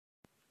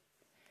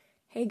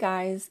Hey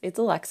guys, it's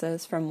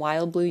Alexis from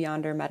Wild Blue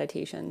Yonder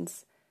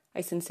Meditations.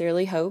 I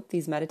sincerely hope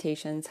these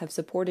meditations have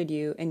supported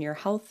you in your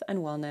health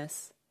and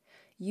wellness.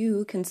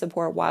 You can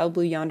support Wild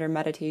Blue Yonder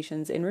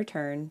Meditations in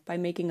return by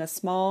making a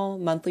small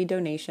monthly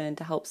donation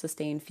to help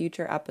sustain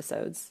future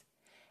episodes.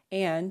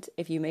 And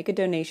if you make a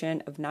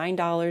donation of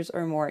 $9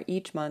 or more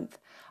each month,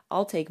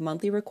 I'll take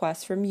monthly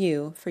requests from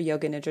you for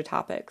Yoga Nidra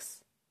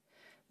topics.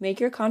 Make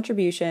your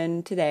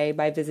contribution today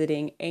by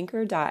visiting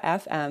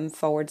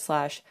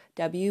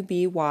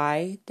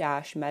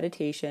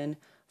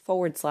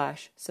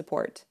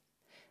anchor.fm/WBY-meditation/support.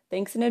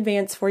 Thanks in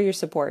advance for your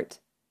support.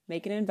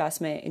 Make an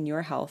investment in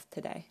your health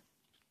today.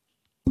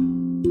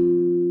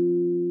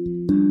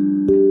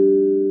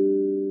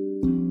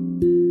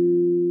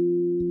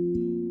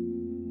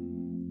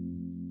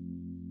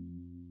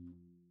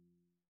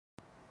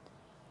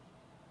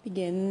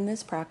 Begin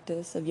this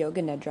practice of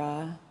Yoga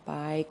Nidra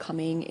by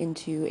coming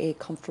into a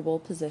comfortable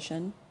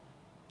position.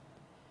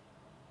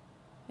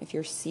 If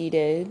you're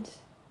seated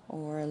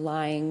or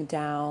lying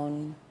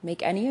down,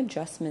 make any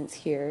adjustments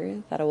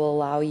here that will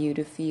allow you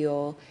to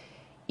feel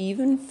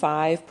even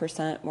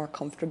 5% more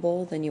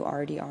comfortable than you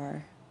already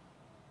are.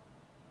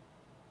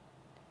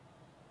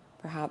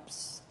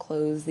 Perhaps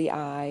close the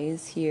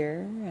eyes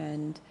here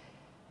and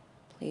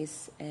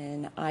place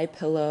an eye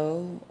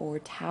pillow or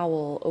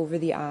towel over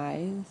the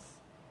eyes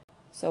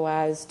so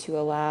as to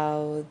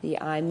allow the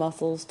eye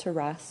muscles to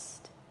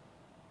rest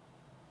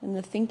and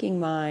the thinking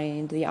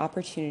mind the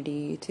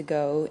opportunity to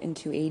go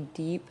into a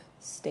deep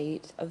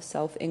state of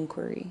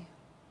self-inquiry.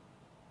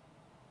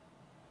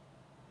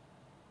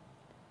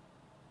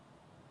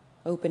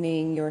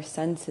 Opening your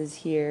senses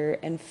here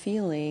and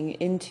feeling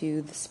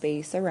into the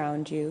space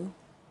around you.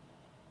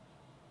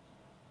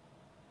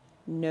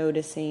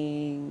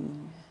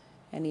 Noticing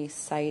any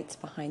sights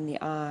behind the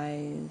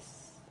eyes,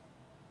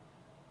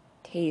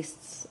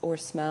 tastes or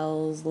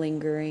smells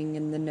lingering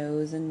in the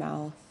nose and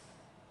mouth,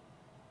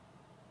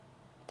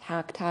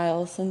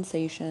 tactile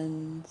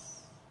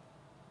sensations,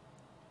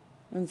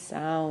 and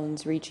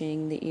sounds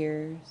reaching the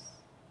ears.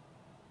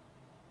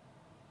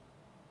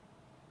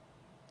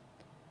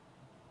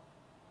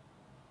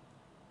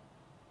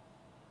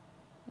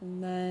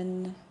 And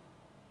then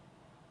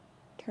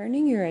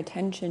turning your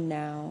attention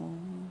now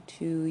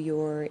to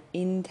your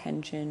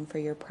intention for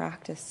your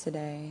practice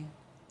today.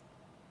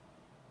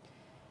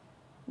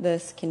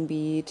 This can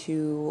be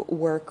to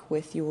work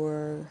with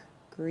your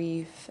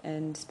grief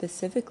and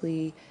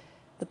specifically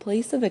the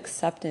place of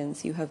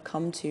acceptance you have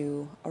come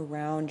to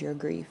around your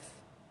grief.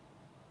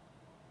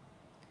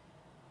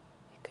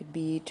 It could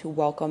be to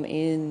welcome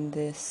in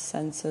this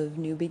sense of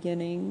new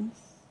beginnings,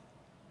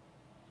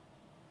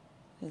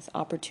 this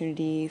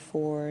opportunity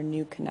for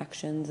new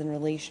connections and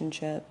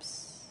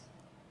relationships,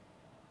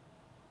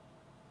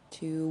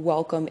 to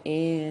welcome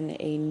in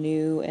a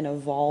new and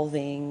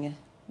evolving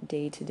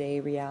day-to-day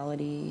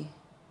reality,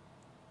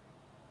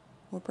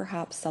 or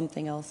perhaps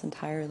something else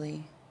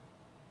entirely.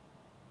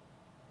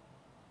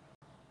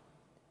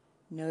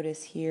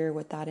 Notice here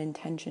what that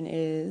intention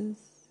is.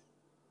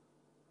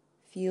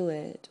 Feel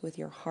it with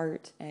your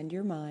heart and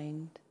your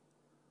mind.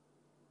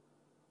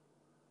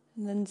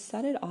 And then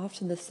set it off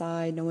to the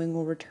side, knowing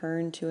we'll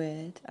return to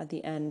it at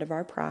the end of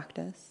our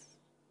practice.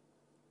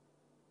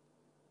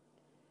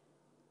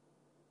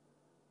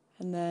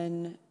 And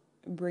then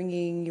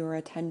bringing your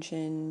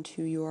attention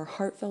to your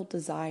heartfelt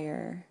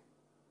desire.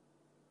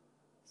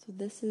 So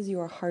this is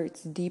your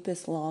heart's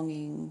deepest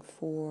longing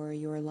for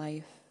your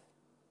life.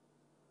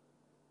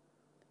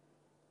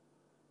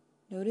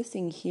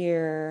 Noticing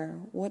here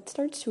what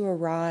starts to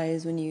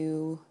arise when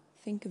you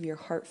think of your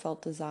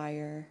heartfelt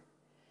desire.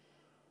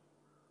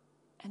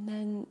 And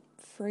then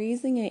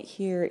phrasing it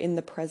here in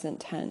the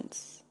present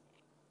tense.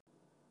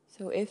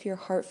 So if your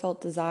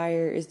heartfelt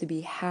desire is to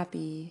be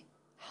happy,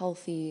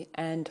 healthy,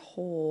 and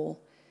whole,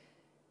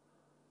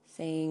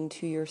 saying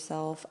to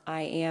yourself,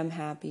 I am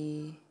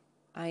happy,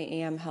 I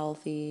am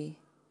healthy,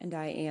 and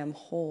I am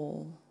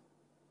whole.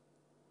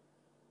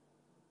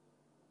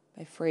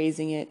 By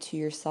phrasing it to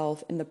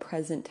yourself in the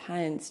present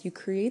tense, you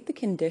create the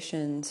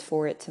conditions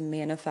for it to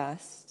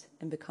manifest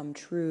and become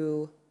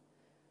true.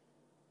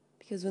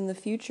 Because when the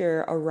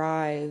future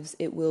arrives,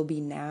 it will be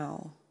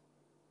now.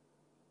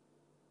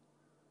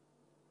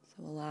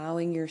 So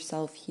allowing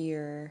yourself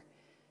here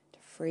to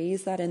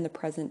phrase that in the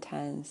present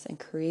tense and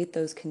create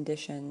those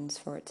conditions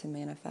for it to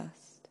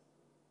manifest.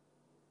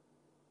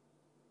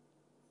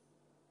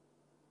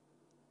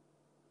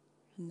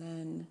 And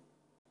then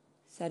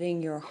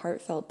setting your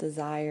heartfelt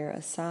desire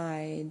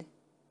aside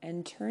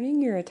and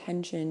turning your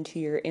attention to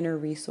your inner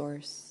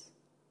resource.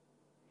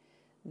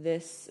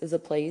 This is a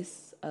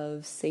place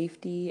of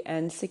safety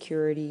and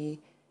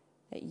security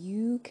that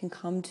you can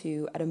come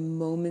to at a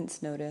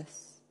moment's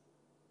notice,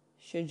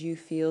 should you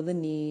feel the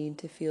need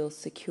to feel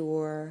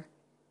secure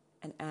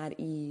and at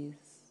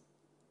ease.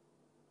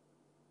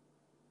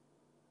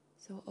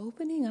 So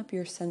opening up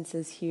your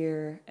senses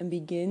here and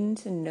begin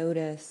to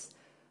notice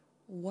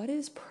what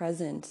is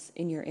present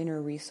in your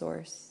inner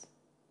resource.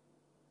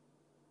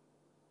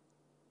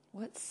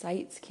 What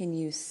sights can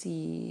you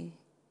see?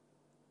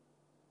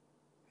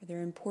 Are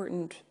there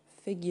important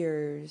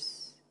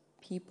figures,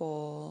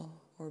 people,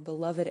 or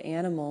beloved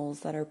animals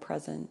that are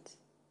present?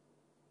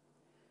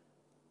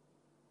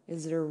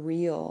 Is it a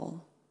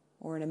real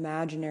or an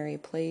imaginary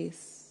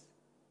place,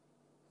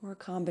 or a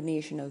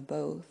combination of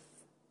both?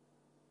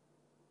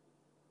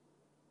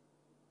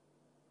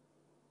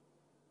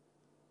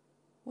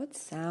 What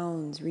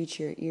sounds reach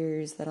your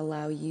ears that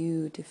allow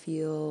you to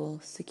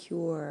feel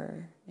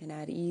secure and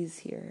at ease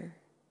here?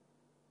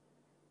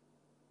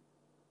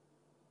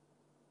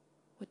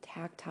 What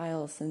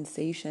tactile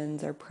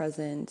sensations are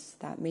present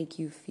that make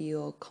you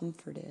feel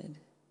comforted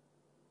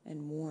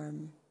and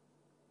warm?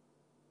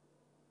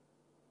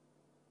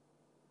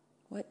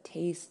 What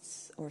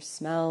tastes or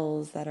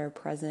smells that are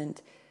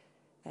present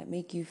that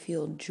make you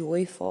feel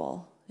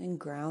joyful and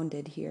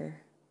grounded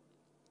here?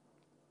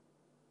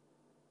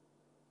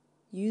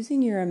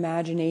 Using your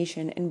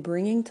imagination and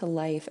bringing to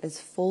life as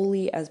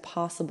fully as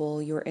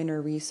possible your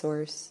inner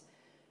resource,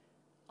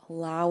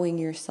 allowing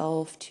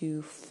yourself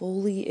to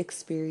fully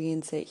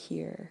experience it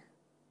here,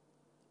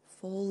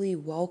 fully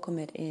welcome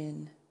it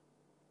in,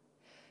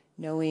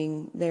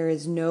 knowing there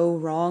is no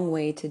wrong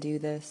way to do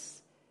this,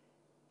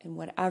 and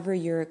whatever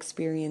your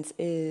experience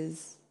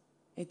is,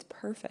 it's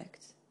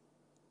perfect.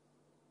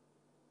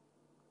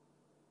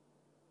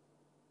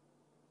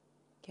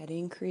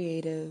 Getting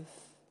creative,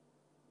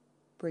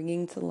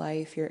 bringing to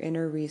life your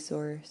inner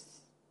resource.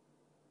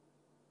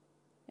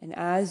 And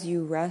as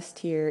you rest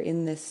here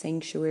in this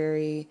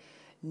sanctuary,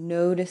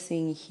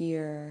 noticing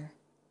here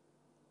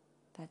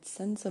that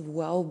sense of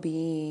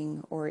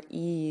well-being or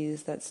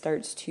ease that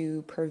starts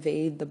to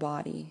pervade the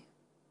body.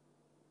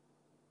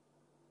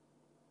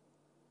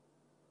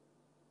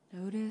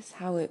 Notice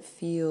how it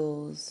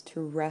feels to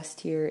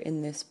rest here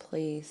in this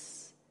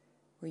place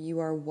where you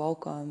are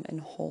welcome and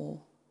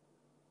whole.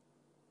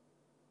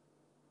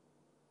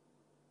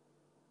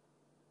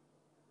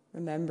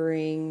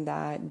 Remembering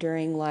that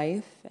during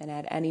life and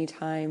at any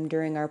time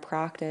during our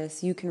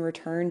practice, you can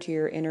return to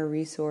your inner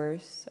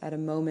resource at a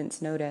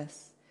moment's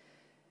notice.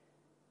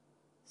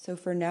 So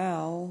for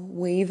now,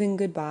 waving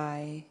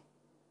goodbye,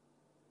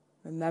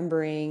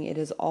 remembering it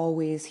is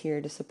always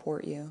here to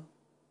support you.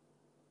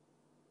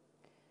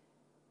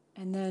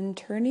 And then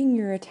turning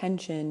your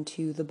attention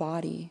to the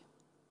body.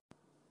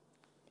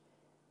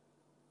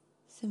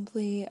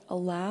 Simply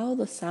allow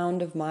the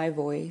sound of my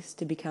voice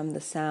to become the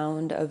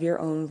sound of your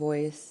own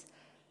voice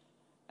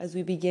as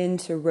we begin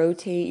to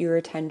rotate your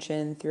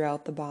attention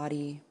throughout the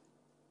body.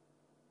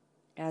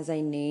 As I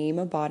name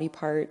a body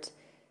part,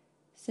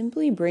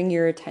 simply bring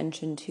your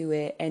attention to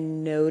it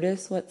and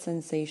notice what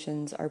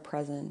sensations are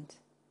present.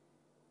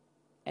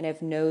 And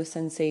if no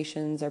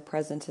sensations are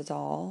present at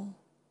all,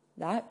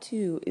 that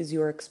too is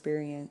your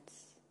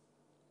experience.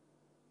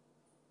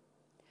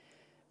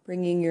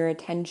 Bringing your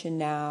attention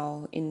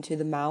now into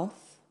the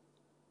mouth,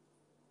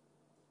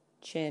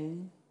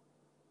 chin,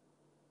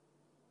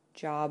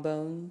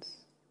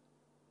 jawbones,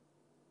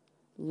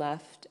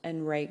 left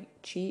and right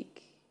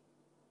cheek,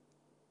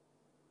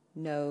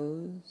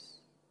 nose,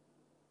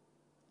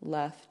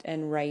 left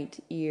and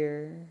right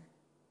ear,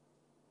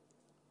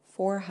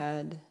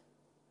 forehead,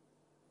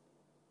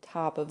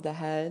 top of the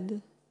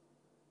head,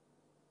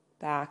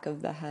 back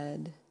of the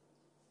head,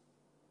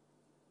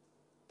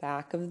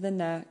 back of the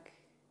neck,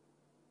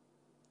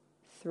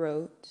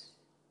 throat,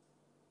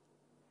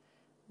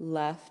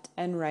 left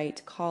and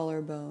right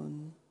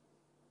collarbone,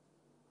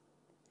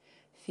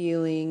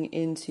 feeling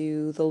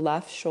into the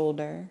left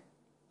shoulder,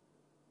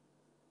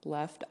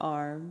 left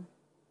arm,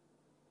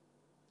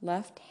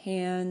 left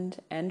hand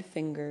and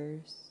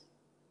fingers,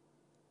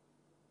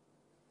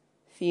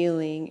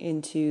 feeling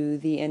into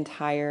the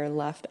entire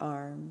left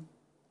arm,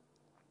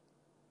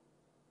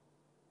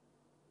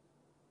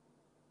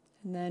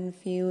 and then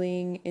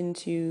feeling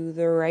into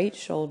the right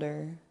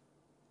shoulder,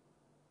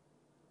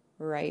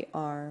 right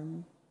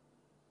arm,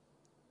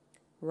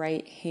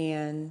 right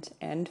hand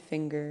and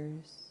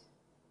fingers,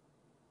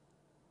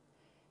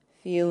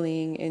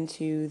 feeling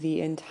into the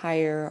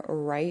entire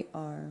right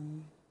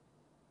arm,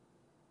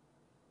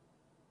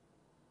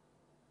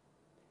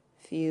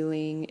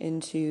 feeling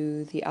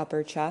into the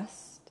upper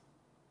chest,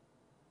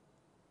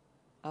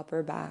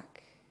 upper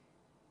back,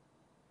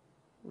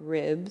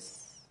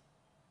 ribs,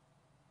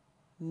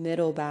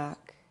 middle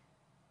back,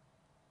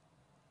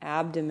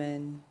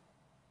 abdomen,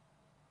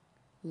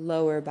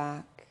 lower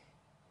back,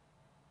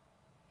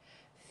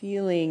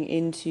 feeling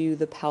into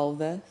the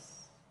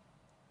pelvis,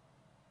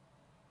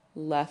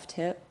 left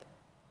hip,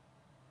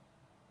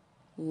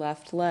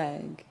 left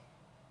leg,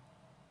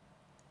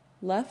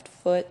 left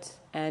foot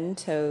and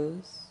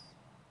toes,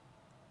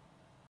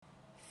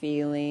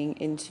 feeling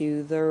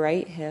into the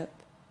right hip,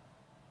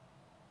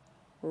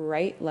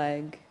 right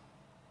leg,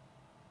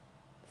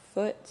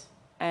 foot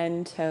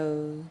and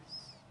toes,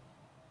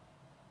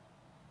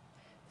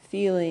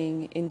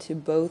 feeling into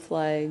both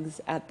legs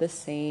at the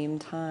same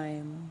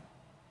time,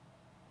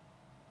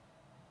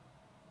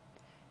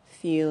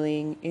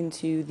 feeling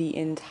into the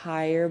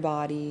entire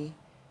body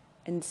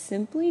and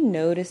simply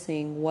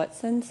noticing what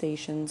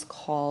sensations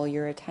call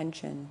your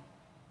attention.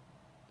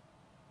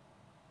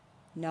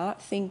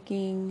 not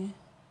thinking,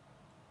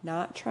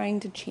 not trying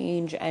to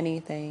change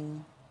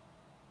anything,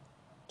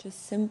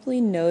 just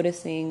simply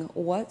noticing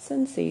what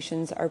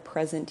sensations are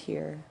present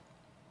here.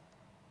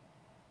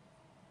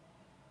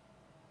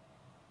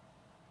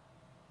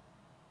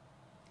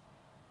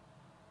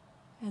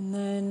 And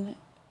then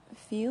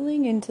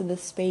feeling into the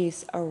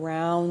space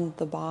around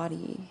the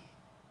body,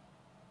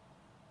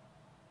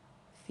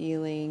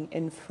 feeling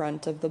in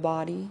front of the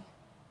body,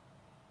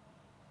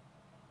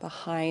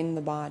 behind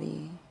the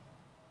body,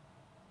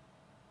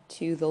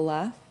 to the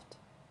left,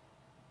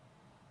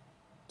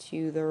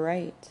 to the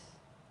right,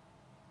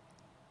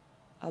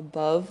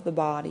 above the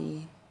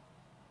body,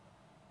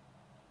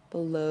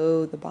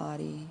 below the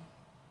body.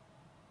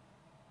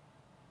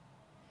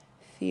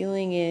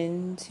 Feeling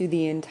into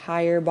the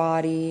entire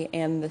body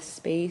and the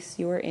space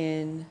you're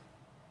in,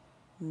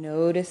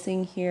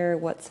 noticing here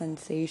what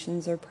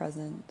sensations are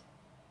present.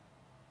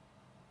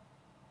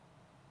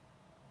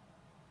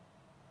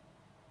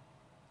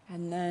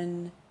 And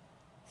then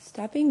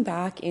stepping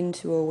back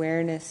into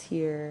awareness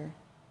here,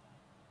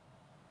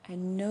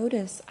 and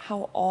notice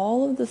how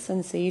all of the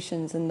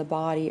sensations in the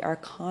body are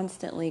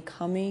constantly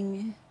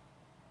coming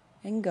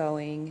and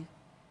going,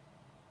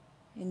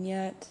 and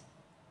yet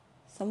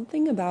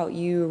something about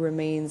you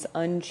remains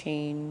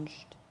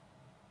unchanged,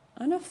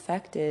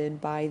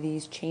 unaffected by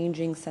these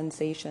changing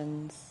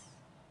sensations.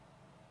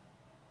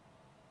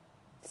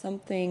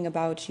 Something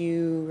about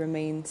you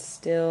remains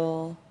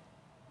still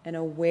and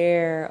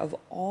aware of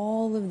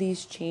all of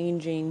these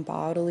changing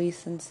bodily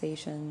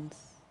sensations.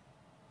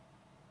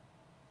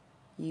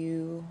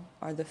 You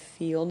are the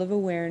field of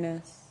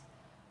awareness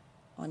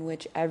on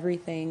which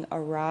everything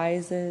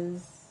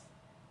arises,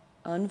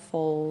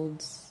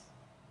 unfolds,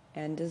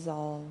 and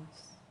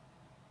dissolves.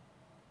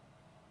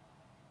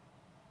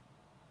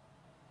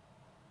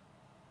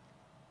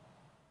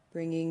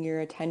 Bringing your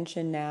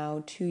attention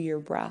now to your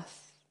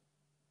breath,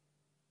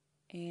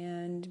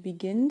 and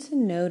begin to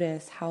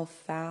notice how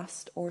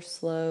fast or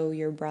slow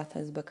your breath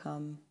has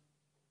become.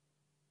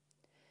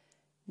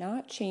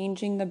 Not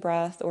changing the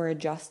breath or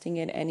adjusting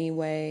it any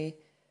way,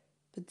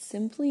 but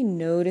simply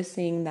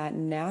noticing that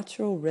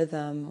natural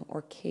rhythm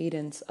or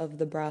cadence of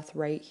the breath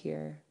right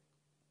here.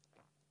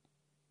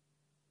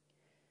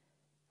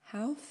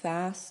 How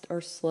fast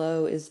or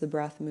slow is the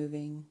breath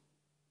moving?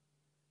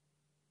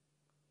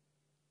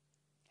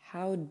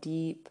 How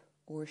deep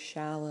or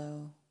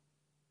shallow?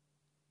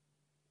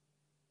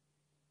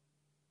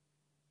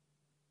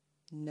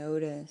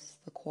 Notice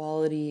the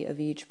quality of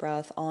each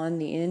breath on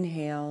the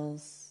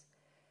inhales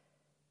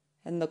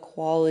and the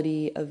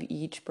quality of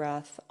each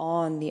breath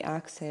on the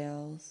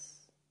exhales.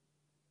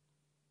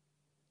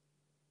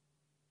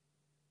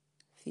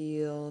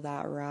 Feel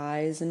that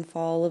rise and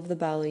fall of the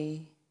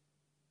belly,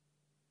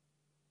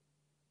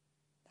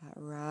 that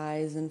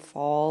rise and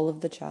fall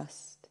of the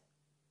chest.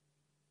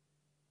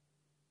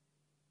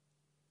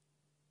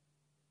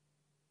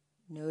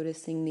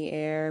 Noticing the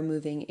air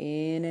moving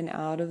in and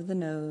out of the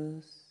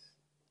nose,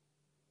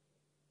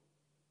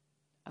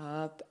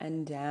 up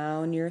and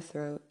down your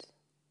throat.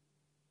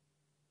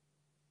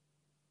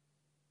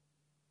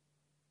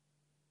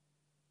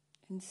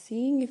 And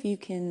seeing if you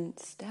can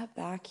step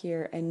back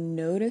here and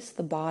notice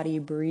the body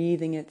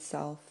breathing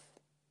itself.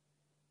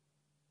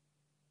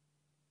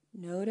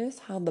 Notice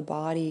how the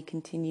body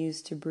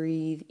continues to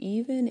breathe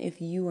even if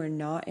you are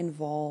not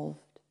involved.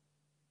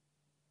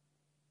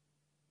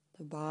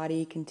 The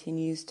body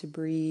continues to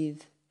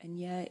breathe, and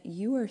yet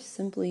you are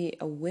simply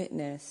a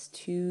witness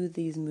to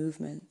these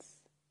movements.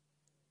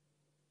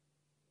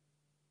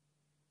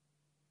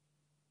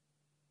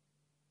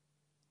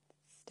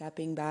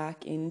 Stepping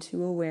back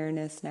into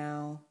awareness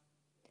now,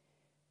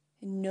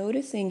 and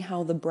noticing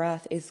how the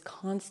breath is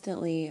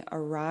constantly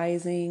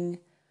arising,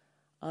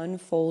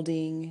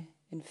 unfolding,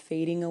 and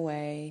fading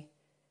away,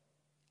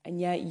 and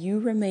yet you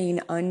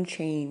remain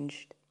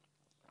unchanged,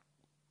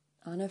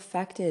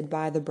 unaffected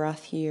by the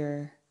breath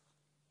here.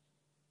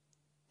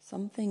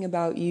 Something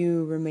about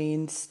you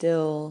remains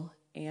still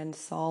and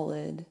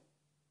solid.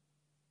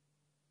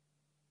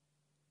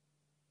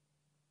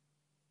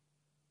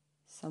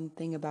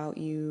 Something about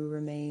you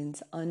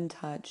remains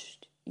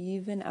untouched,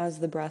 even as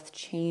the breath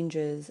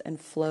changes and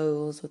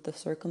flows with the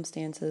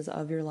circumstances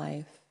of your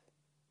life.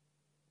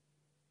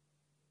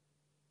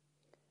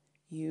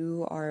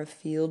 You are a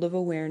field of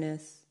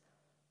awareness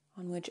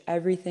on which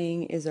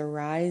everything is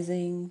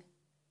arising,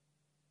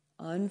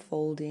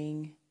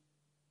 unfolding,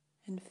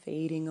 and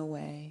fading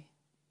away.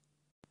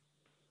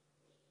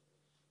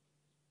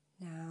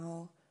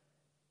 Now,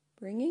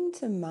 bringing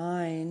to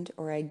mind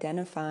or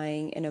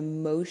identifying an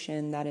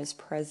emotion that is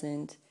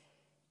present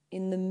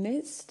in the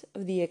midst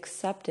of the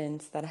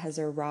acceptance that has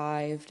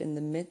arrived in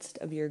the midst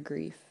of your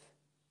grief.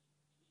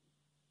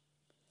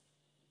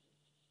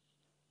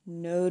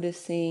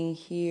 Noticing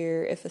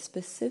here if a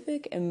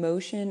specific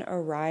emotion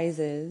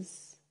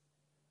arises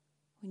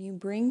when you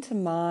bring to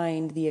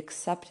mind the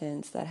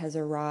acceptance that has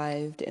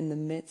arrived in the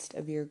midst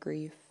of your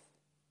grief.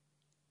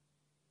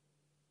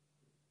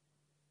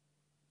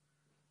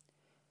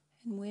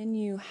 And when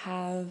you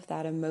have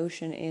that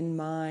emotion in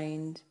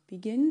mind,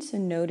 begin to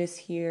notice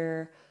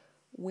here,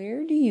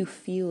 where do you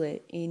feel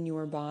it in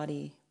your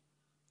body?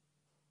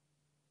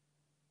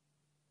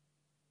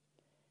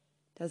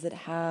 Does it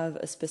have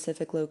a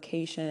specific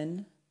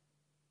location,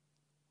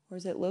 or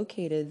is it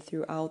located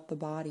throughout the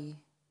body?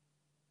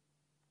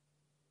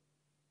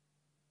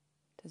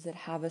 Does it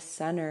have a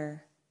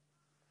center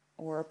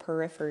or a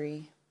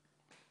periphery?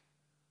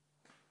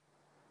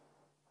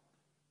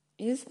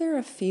 Is there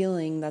a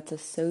feeling that's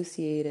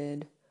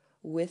associated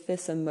with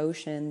this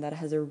emotion that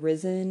has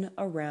arisen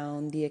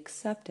around the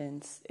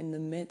acceptance in the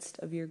midst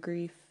of your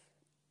grief?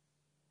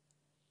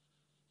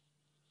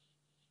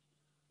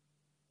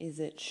 Is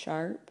it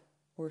sharp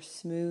or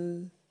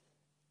smooth,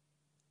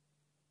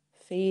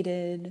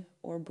 faded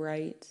or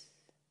bright,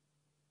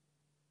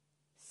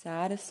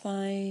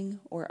 satisfying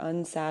or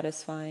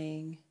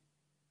unsatisfying,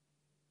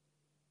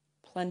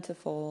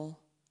 plentiful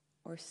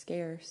or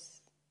scarce?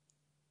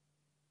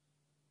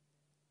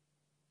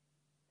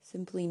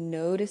 Simply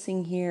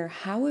noticing here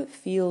how it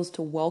feels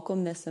to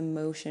welcome this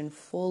emotion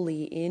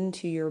fully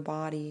into your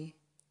body.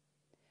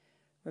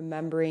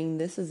 Remembering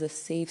this is a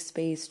safe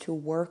space to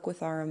work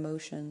with our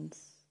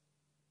emotions.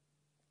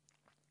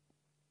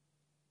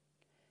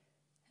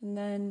 And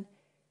then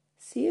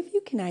see if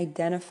you can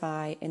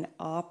identify an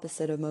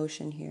opposite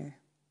emotion here.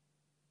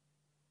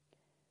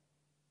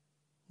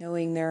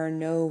 Knowing there are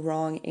no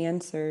wrong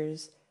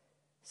answers,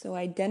 so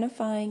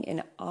identifying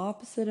an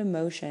opposite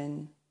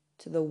emotion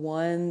to the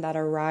one that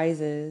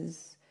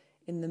arises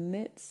in the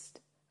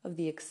midst of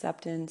the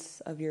acceptance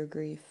of your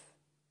grief.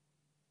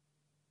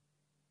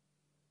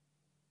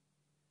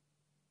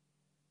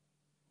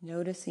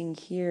 Noticing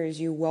here as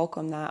you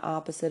welcome that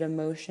opposite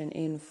emotion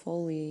in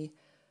fully,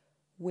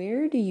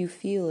 where do you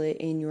feel it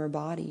in your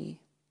body?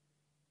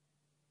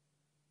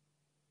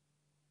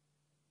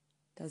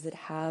 Does it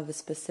have a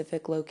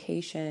specific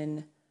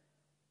location,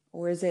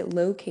 or is it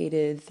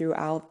located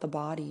throughout the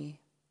body?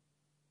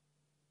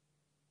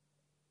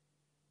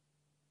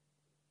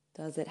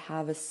 Does it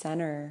have a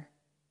center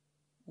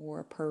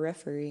or a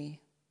periphery?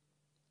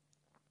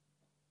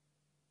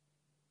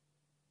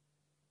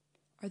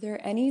 Are there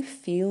any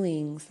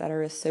feelings that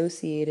are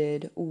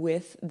associated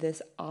with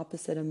this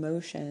opposite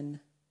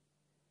emotion?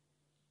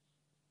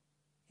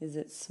 Is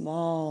it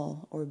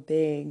small or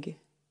big?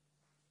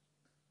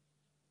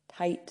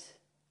 Tight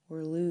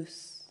or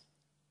loose?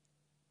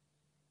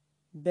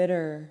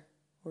 Bitter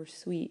or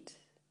sweet?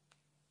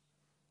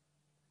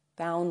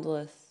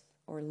 Boundless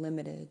or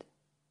limited?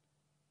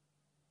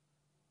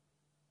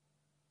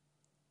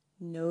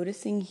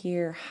 Noticing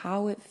here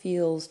how it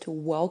feels to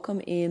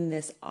welcome in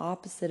this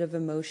opposite of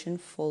emotion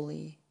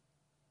fully.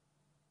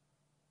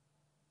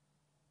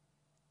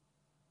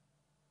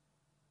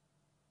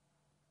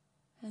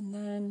 And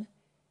then,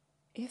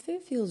 if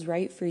it feels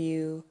right for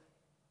you,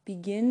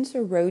 begin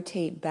to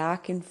rotate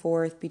back and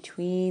forth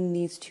between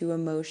these two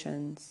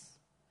emotions.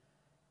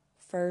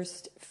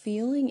 First,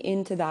 feeling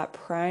into that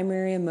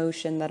primary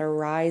emotion that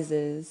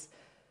arises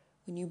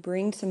when you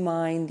bring to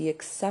mind the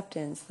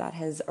acceptance that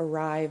has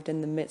arrived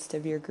in the midst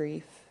of your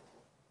grief.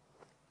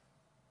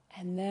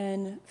 And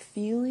then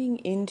feeling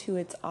into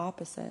its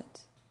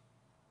opposite,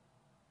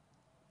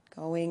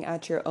 going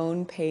at your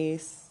own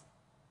pace,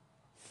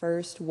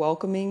 first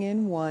welcoming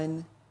in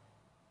one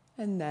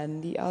and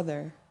then the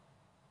other.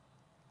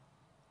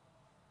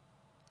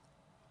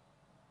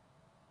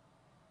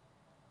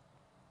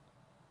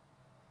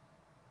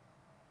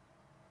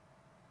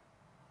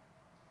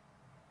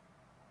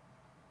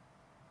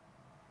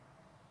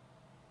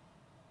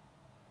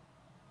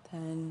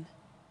 Then,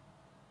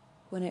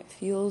 when it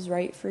feels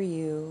right for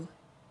you,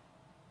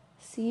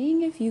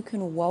 seeing if you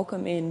can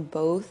welcome in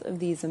both of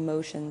these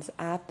emotions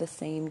at the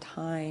same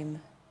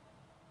time.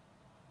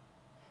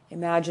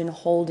 Imagine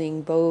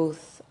holding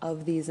both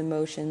of these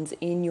emotions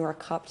in your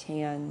cupped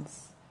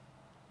hands,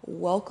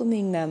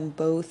 welcoming them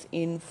both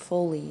in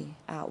fully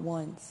at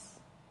once.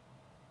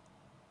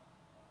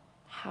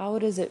 How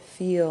does it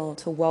feel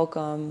to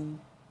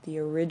welcome the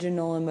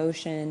original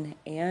emotion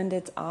and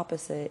its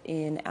opposite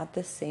in at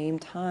the same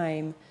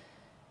time,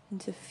 and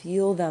to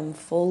feel them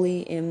fully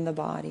in the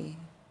body?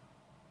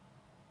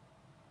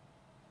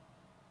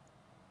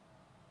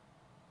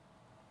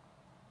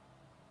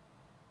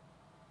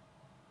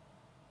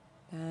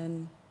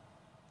 Then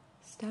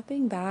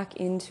stepping back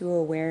into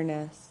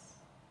awareness,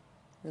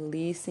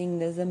 releasing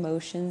these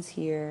emotions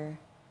here,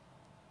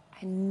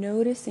 and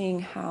noticing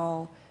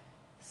how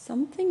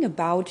something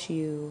about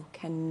you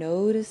can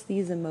notice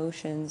these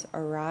emotions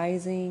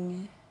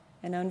arising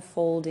and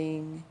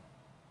unfolding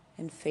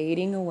and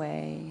fading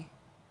away,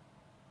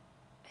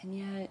 and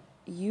yet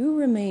you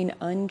remain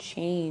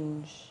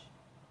unchanged,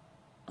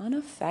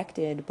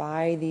 unaffected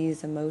by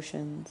these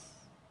emotions.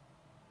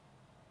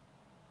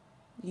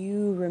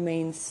 You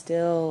remain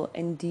still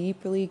and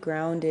deeply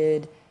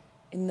grounded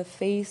in the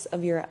face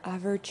of your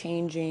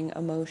ever-changing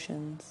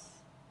emotions.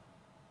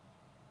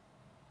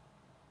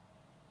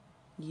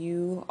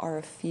 You are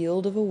a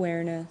field of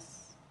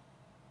awareness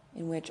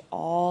in which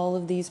all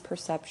of these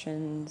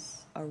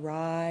perceptions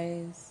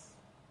arise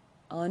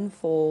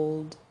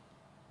unfold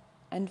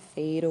and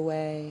fade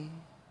away.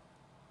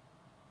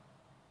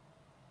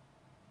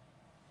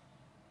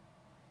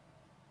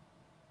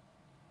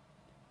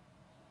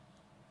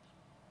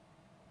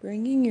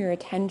 Bringing your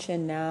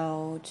attention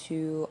now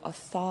to a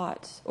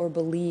thought or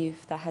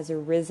belief that has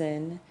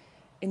arisen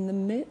in the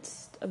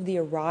midst of the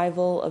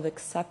arrival of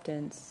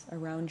acceptance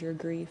around your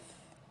grief.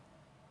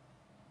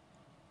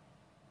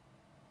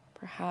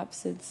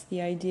 Perhaps it's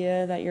the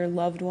idea that your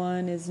loved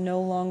one is no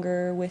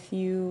longer with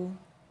you.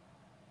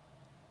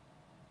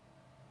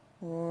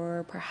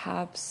 Or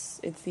perhaps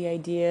it's the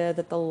idea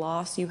that the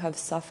loss you have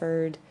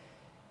suffered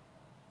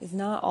is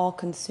not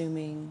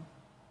all-consuming.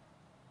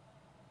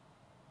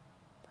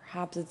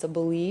 Perhaps it's a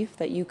belief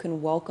that you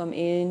can welcome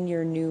in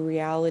your new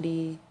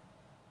reality,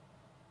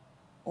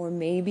 or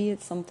maybe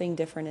it's something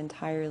different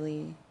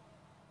entirely.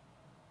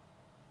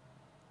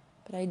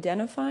 But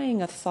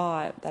identifying a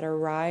thought that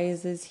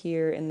arises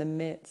here in the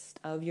midst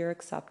of your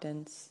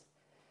acceptance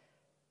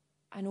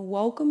and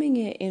welcoming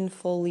it in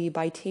fully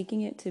by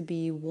taking it to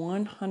be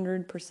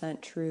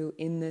 100% true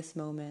in this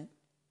moment.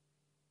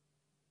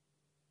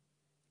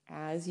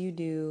 As you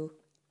do,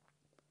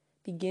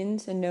 begin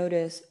to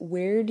notice,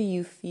 where do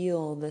you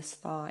feel this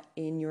thought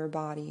in your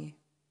body?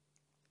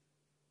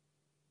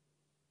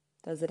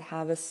 Does it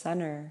have a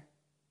center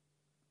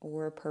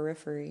or a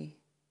periphery?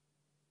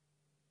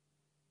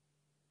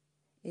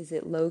 Is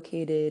it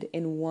located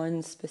in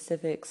one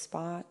specific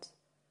spot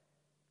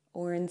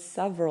or in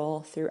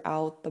several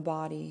throughout the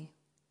body?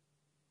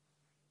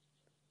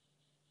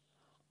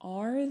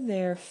 Are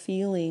there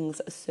feelings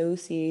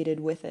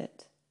associated with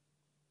it?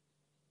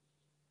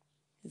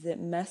 Is it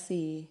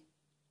messy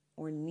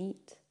or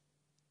neat,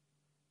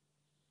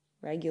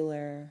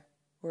 regular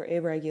or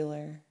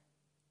irregular,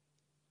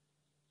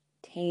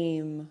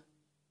 tame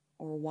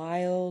or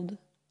wild,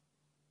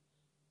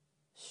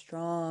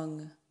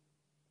 strong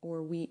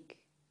or weak?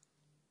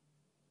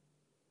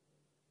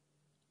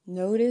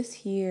 Notice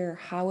here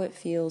how it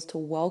feels to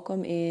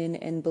welcome in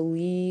and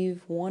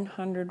believe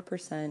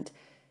 100%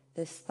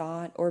 this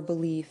thought or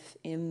belief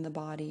in the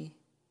body.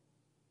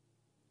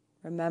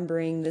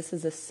 Remembering this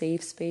is a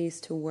safe space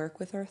to work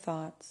with our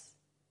thoughts.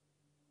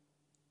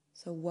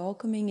 So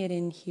welcoming it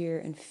in here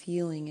and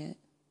feeling it.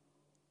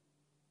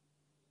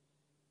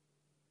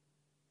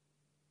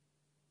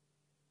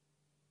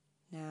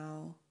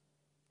 Now,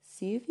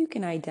 see if you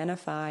can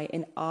identify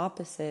an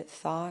opposite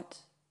thought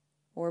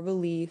or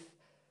belief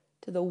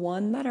to the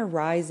one that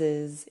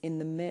arises in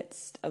the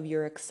midst of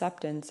your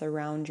acceptance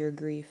around your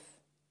grief.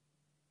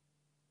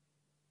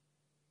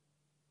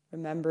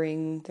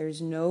 Remembering there's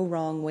no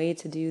wrong way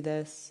to do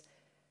this,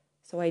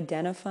 so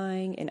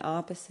identifying an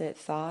opposite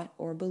thought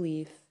or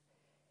belief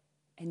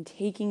and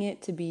taking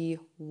it to be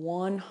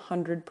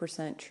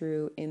 100%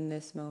 true in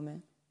this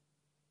moment.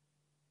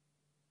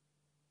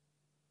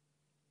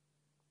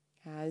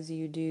 As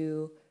you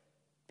do,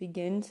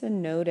 begin to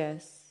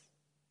notice,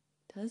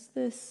 does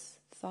this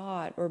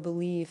thought or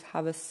belief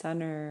have a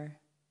center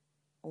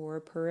or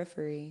a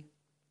periphery?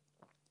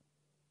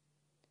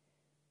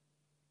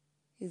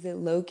 Is it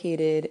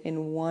located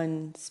in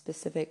one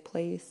specific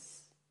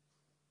place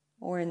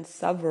or in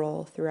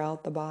several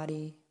throughout the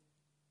body?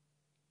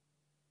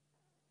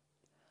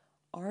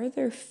 Are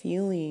there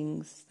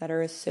feelings that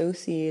are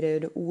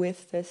associated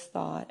with this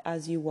thought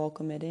as you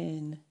welcome it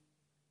in?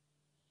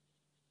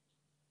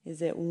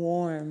 Is it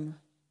warm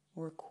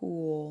or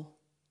cool,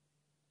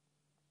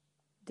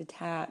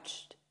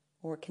 detached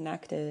or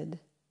connected,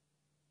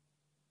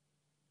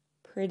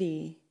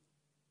 pretty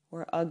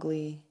or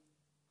ugly,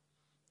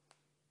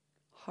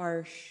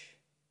 harsh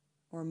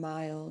or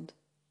mild?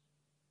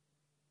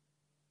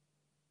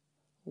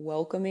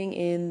 Welcoming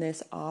in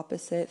this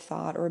opposite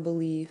thought or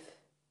belief,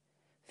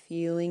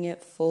 feeling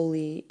it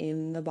fully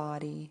in the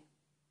body.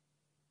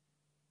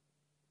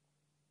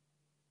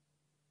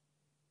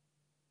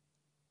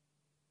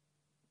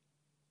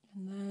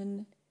 And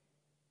then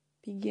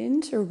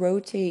begin to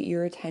rotate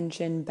your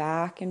attention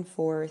back and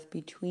forth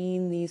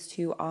between these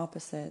two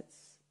opposites.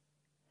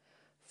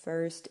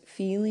 First,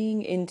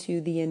 feeling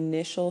into the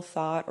initial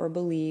thought or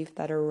belief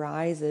that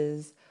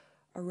arises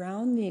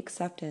around the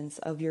acceptance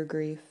of your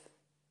grief.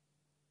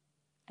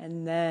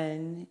 And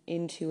then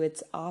into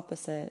its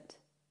opposite,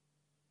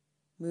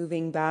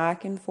 moving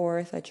back and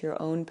forth at your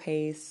own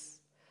pace,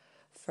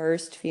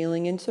 first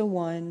feeling into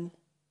one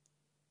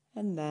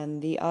and then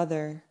the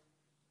other.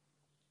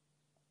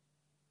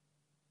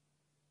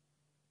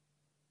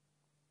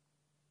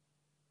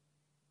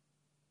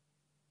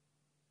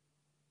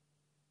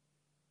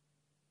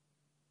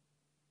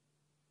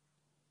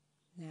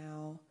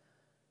 Now,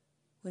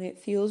 when it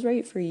feels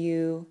right for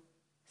you,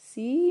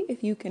 see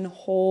if you can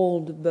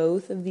hold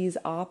both of these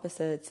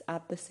opposites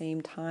at the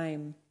same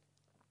time.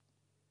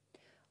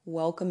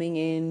 Welcoming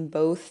in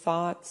both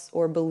thoughts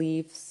or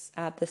beliefs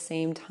at the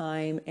same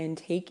time and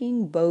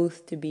taking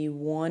both to be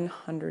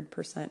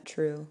 100%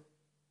 true.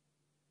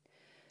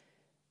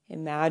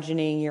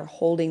 Imagining you're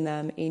holding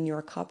them in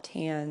your cupped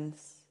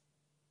hands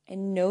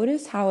and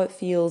notice how it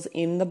feels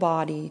in the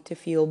body to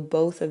feel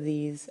both of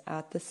these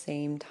at the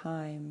same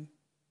time.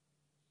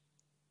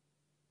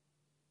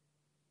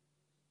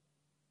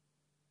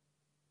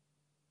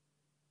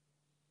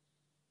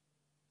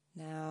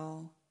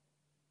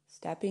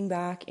 Stepping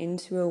back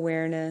into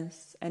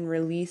awareness and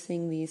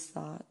releasing these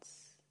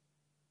thoughts.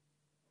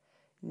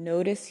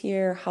 Notice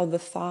here how the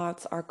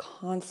thoughts are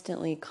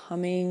constantly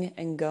coming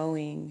and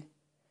going,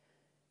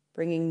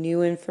 bringing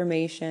new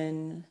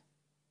information,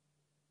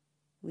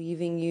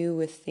 leaving you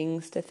with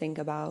things to think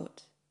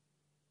about.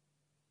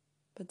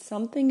 But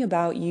something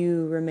about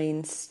you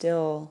remains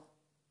still,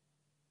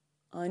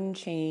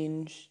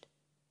 unchanged,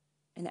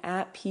 and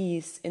at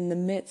peace in the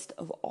midst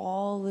of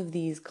all of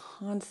these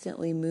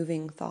constantly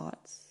moving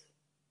thoughts.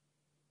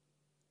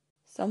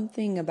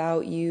 Something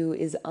about you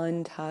is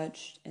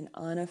untouched and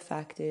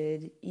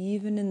unaffected,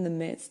 even in the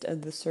midst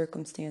of the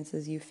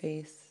circumstances you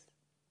face.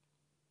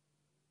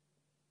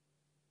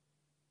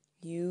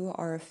 You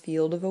are a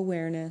field of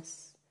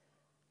awareness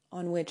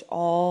on which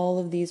all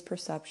of these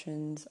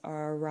perceptions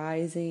are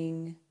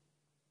arising,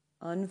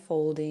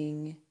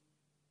 unfolding,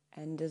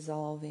 and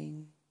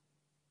dissolving.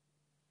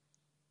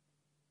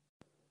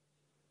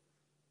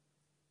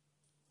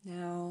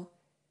 Now,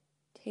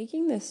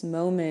 taking this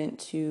moment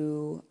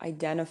to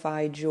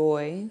identify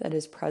joy that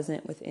is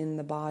present within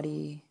the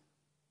body.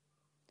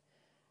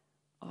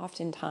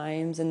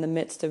 Oftentimes, in the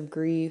midst of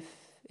grief,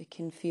 it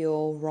can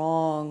feel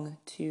wrong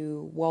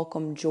to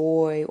welcome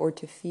joy or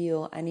to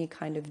feel any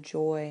kind of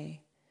joy.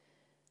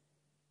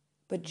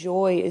 But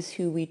joy is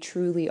who we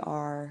truly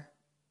are,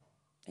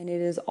 and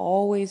it is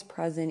always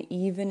present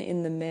even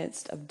in the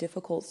midst of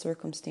difficult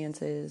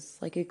circumstances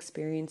like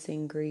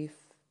experiencing grief.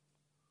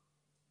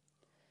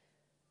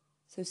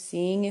 So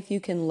seeing if you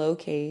can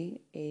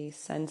locate a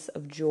sense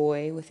of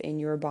joy within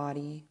your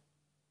body.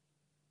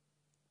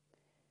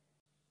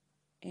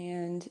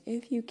 And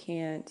if you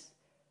can't,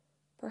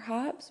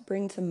 perhaps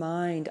bring to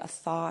mind a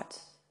thought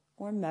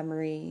or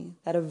memory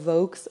that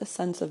evokes a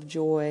sense of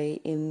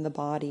joy in the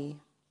body.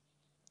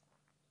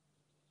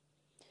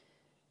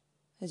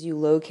 As you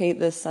locate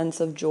this sense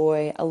of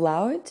joy,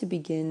 allow it to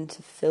begin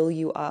to fill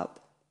you up.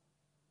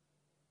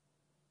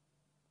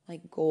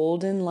 Like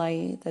golden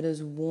light that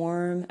is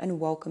warm and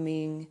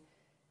welcoming,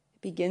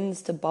 it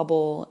begins to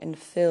bubble and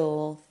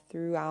fill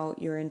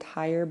throughout your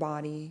entire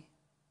body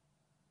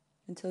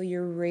until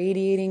you're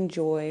radiating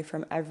joy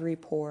from every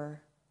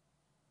pore.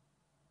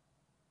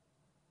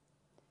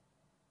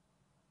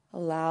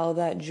 Allow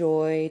that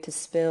joy to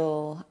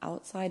spill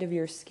outside of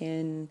your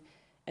skin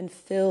and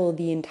fill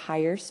the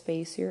entire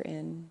space you're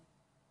in.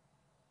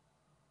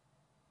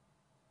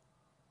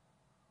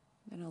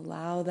 And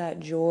allow that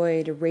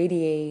joy to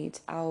radiate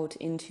out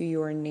into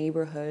your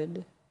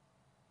neighborhood.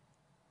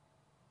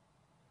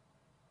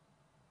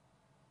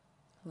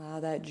 Allow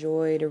that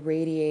joy to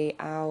radiate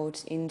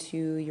out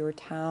into your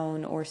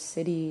town or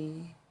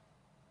city.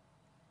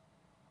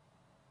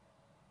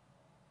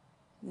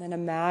 And then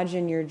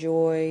imagine your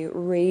joy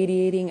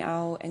radiating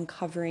out and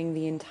covering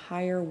the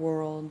entire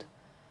world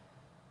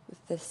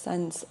with this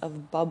sense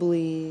of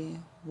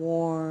bubbly,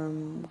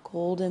 warm,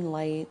 golden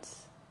light.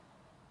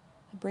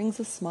 It brings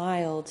a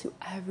smile to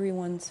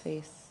everyone's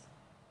face.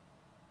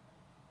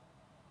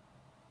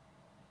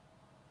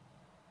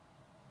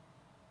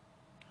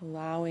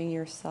 Allowing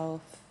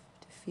yourself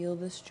to feel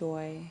this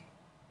joy.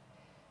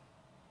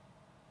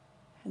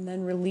 And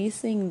then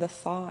releasing the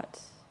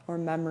thought or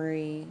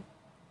memory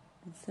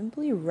and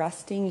simply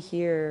resting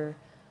here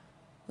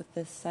with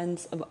this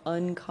sense of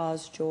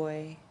uncaused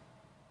joy.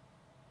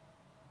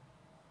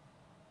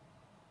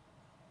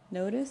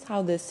 Notice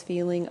how this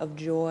feeling of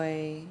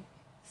joy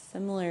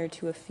similar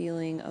to a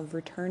feeling of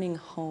returning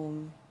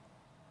home.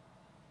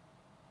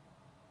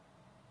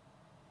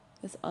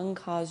 This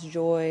uncaused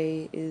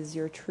joy is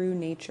your true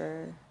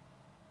nature.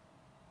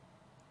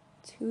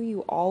 It's who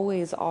you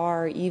always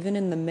are, even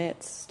in the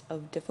midst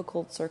of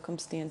difficult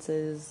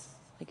circumstances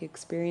like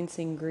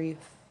experiencing grief.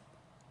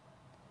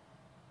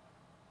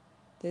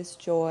 This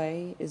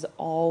joy is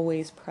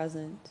always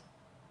present,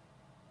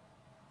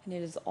 and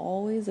it is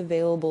always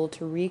available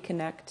to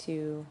reconnect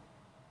to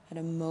at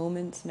a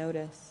moment's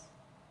notice.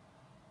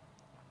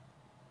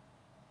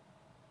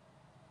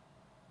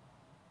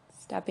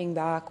 Stepping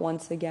back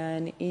once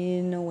again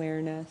in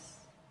awareness,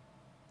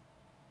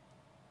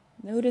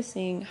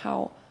 noticing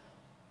how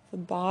the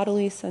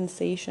bodily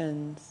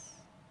sensations,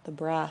 the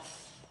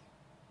breath,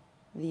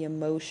 the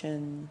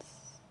emotions,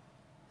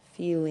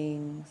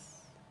 feelings,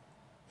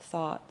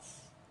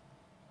 thoughts,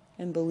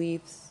 and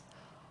beliefs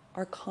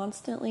are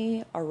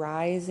constantly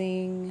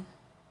arising,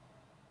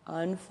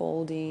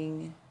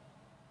 unfolding,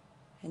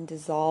 and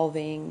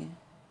dissolving,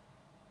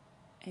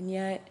 and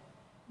yet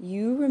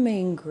you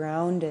remain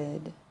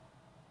grounded,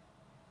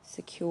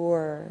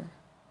 secure,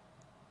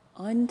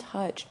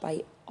 untouched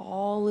by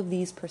all of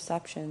these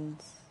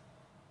perceptions.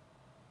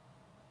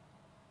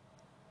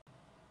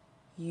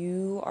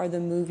 You are the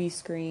movie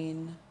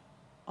screen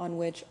on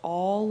which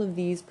all of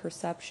these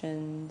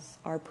perceptions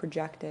are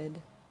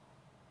projected.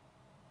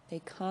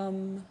 They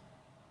come,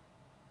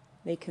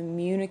 they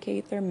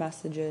communicate their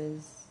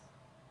messages,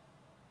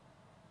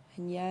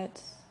 and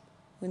yet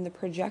when the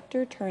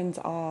projector turns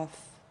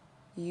off,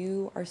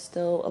 you are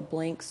still a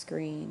blank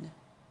screen.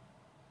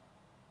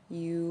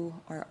 You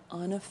are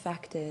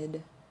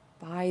unaffected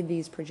by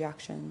these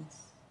projections.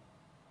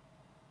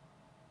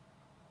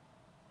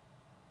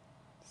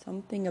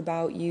 Something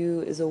about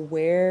you is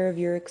aware of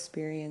your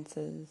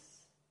experiences.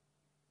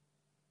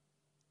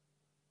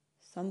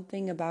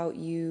 Something about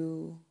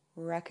you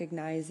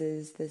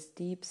recognizes this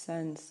deep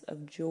sense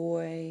of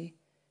joy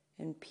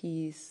and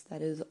peace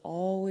that is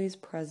always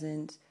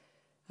present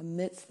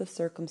amidst the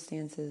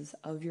circumstances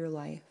of your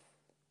life.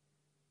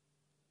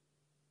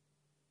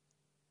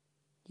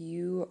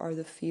 You are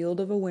the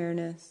field of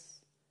awareness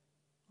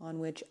on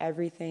which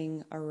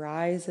everything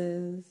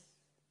arises,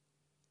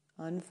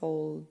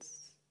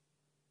 unfolds,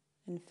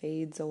 and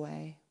fades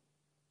away.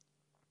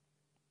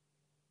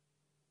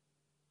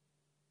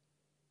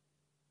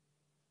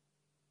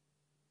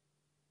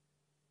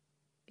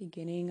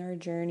 Beginning our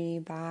journey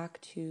back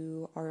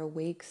to our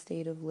awake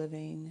state of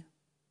living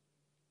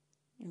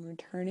and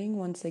returning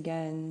once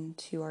again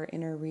to our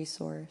inner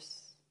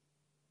resource.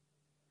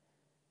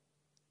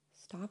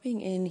 Stopping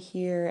in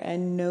here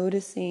and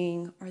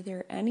noticing, are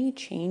there any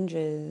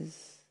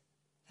changes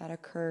that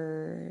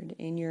occurred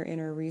in your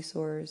inner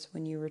resource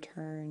when you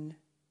return?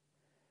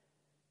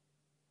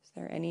 Is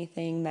there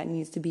anything that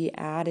needs to be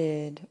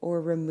added or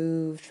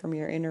removed from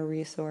your inner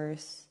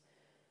resource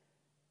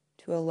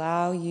to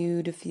allow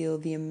you to feel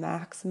the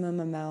maximum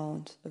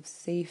amount of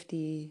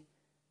safety,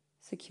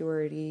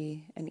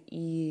 security, and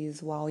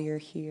ease while you're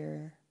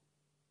here?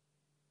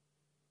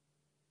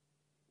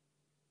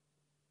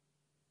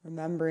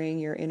 Remembering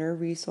your inner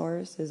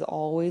resource is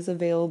always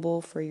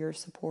available for your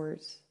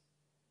support.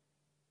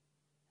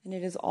 And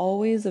it is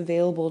always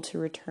available to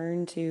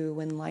return to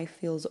when life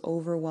feels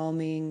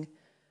overwhelming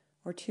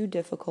or too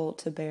difficult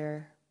to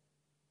bear.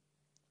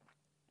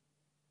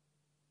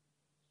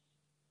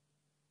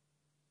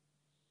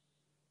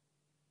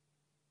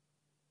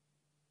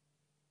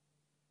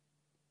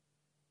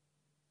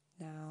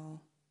 Now,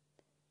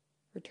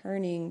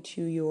 returning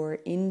to your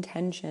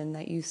intention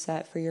that you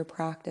set for your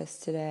practice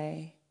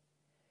today.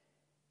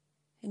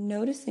 And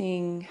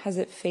noticing, has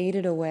it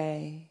faded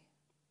away?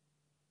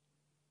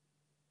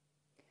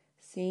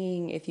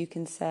 Seeing if you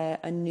can set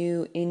a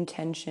new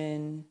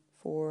intention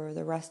for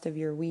the rest of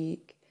your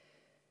week.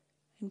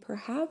 And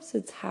perhaps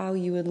it's how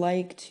you would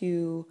like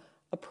to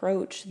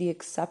approach the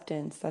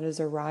acceptance that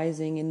is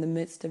arising in the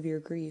midst of your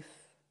grief.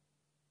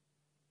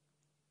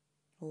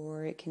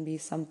 Or it can be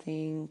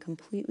something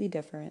completely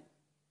different.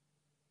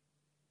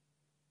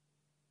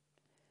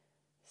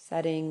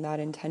 Setting that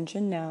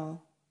intention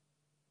now,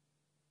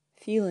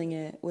 feeling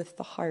it with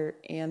the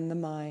heart and the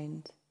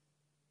mind.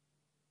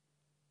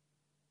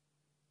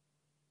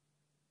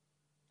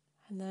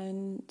 And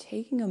then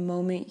taking a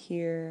moment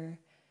here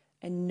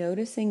and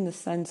noticing the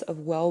sense of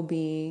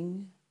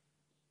well-being,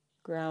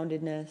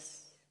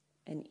 groundedness,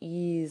 and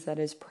ease that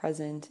is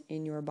present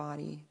in your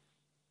body.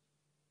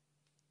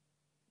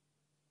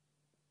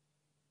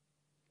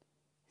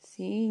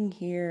 Seeing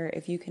here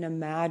if you can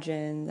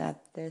imagine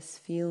that this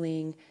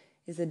feeling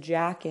is a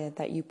jacket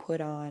that you put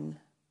on.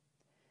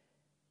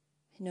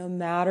 No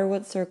matter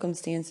what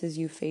circumstances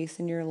you face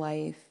in your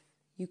life,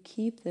 you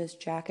keep this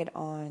jacket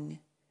on.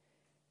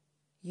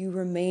 You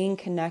remain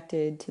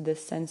connected to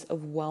this sense of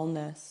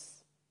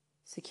wellness,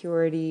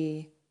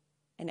 security,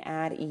 and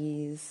at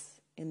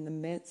ease in the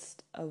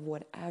midst of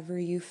whatever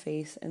you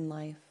face in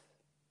life.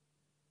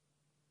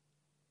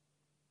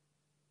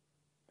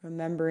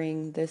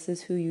 Remembering this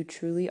is who you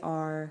truly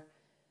are,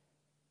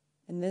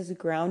 and this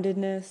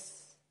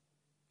groundedness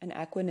and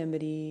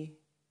equanimity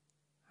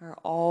are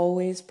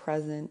always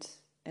present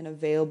and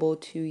available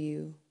to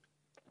you.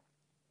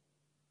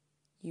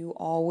 You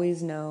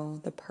always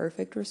know the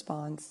perfect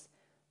response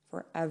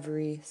for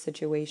every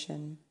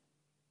situation.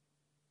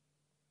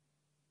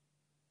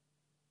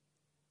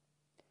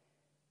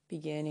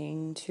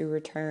 Beginning to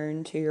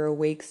return to your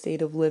awake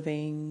state of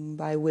living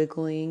by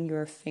wiggling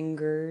your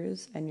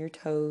fingers and your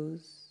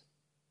toes,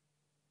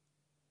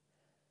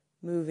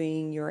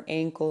 moving your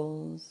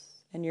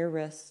ankles and your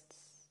wrists,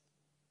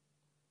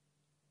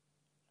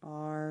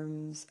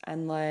 arms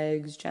and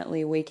legs,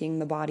 gently waking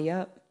the body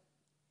up.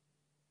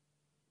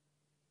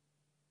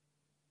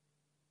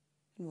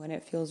 And when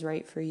it feels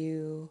right for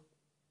you,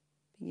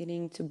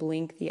 beginning to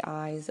blink the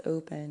eyes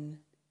open,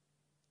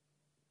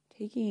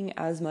 taking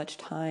as much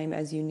time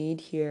as you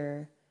need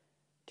here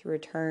to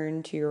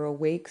return to your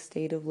awake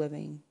state of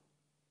living.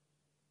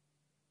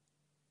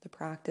 The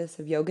practice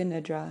of Yoga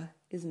Nidra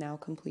is now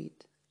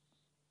complete.